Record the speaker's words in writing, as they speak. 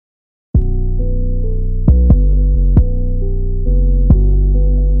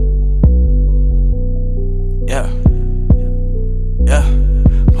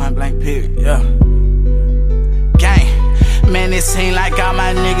It seemed like all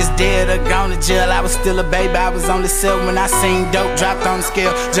my niggas dead or gone to jail. I was still a baby, I was only 7 when I seen dope dropped on the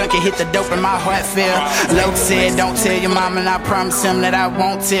scale. Junkie hit the dope and my heart fell. LaTre said, don't tell your mama, and I promise him that I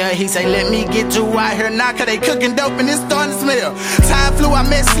won't tell. He say, let me get you out here now, cause they cooking dope and it's starting to smell. Time flew, I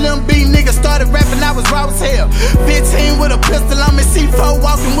met Slim B, niggas started rapping, I was raw as hell. 15 with a pistol on me, C4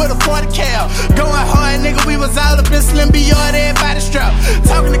 walking with a 40 cal. Going hard, nigga, we was all up in Slim B yard, everybody strapped.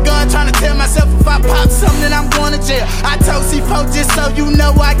 Talking to God, trying to tell myself if I pop something, then I'm going to jail. I told C4, just so you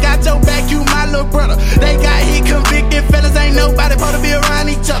know, I got your back, you my little brother. They got hit, convicted fellas, ain't nobody supposed to be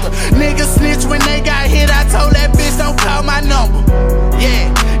around each other. Niggas snitch when they got hit, I told that bitch don't call my number. Yeah,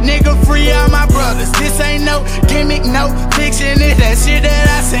 nigga, free all my brothers. This ain't no gimmick, no fiction, it's that shit that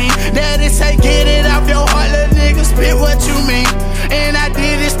I seen. Daddy say, get it off your heart, little nigga, spit what you mean. And I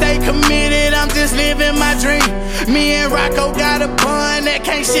did it, stay committed, I'm just living my dream. Me and Rocco got a bond that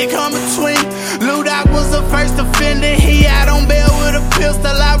can't shit come between. Lou Doc was the first offender, he out on bail with a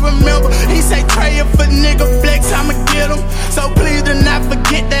pistol, I remember. He say, Trey, if a nigga flex, I'ma get him. So please do not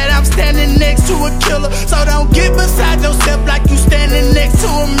forget that I'm standing next to a killer. So don't get beside yourself like you standing next to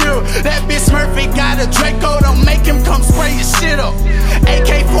a mirror. That bitch Murphy got a Draco, don't make him come spray your shit up.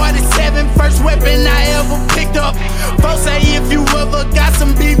 AK-47, first weapon I ever picked up. Folks say if you ever got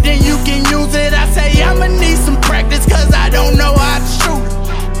some beef, then you can use it. I say I'ma need some practice, cause I don't know how to shoot.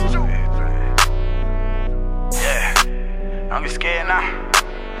 Yeah, don't get scared now.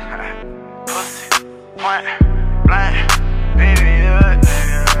 Pussy, point, blank, baby,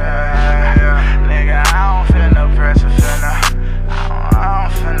 nigga, I don't feel no pressure, I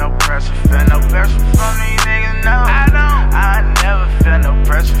don't feel no pressure, from these niggas, no. I never feel no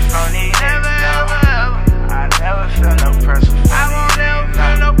pressure from these niggas, no. I never feel no pressure from these niggas,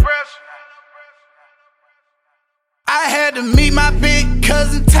 no. I had to meet my big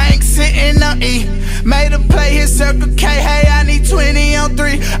cousin Tank sitting on E. Made a play, his Circle K, hey, I need 20